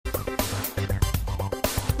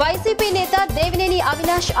YCP నేత దేవినేని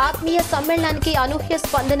అవినాష్ ఆత్మీయ సమ్మేళనానికి అనూహ్య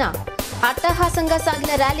స్పందన. అట్టహాసంగా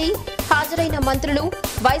సాగిన ర్యాలీ, హాజరైన మంత్రులు.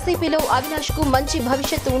 వైసీపీలో అవినాష్ కు మంచి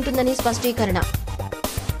భవిష్యత్తు ఉంటుందని స్పష్టీకరణ.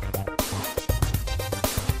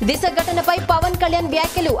 దిశ ఘటనపై పవన్ కళ్యాణ్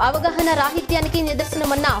వ్యాఖ్యలు అవగాహన రాహిత్యానికి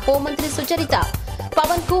నిదర్శనమన్న హోంమంత్రి సుచరిత.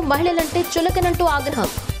 పవన్ కు మహిళలంటే చులకనంటూ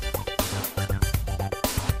ఆగ్రహం.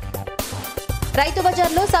 రైతు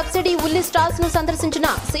బజార్లో సబ్సిడీ ఉల్లి స్టాల్స్ ను సందర్శించిన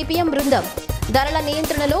సిపిఎం బృందం. ధరల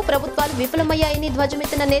నియంత్రణలో ప్రభుత్వాలు విఫలమయ్యాయని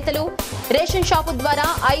ధ్వజమెత్తిన నేతలు. రేషన్ షాపు ద్వారా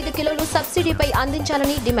 5 కిలోలు సబ్సిడీపై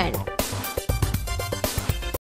అందించాలని డిమాండ్.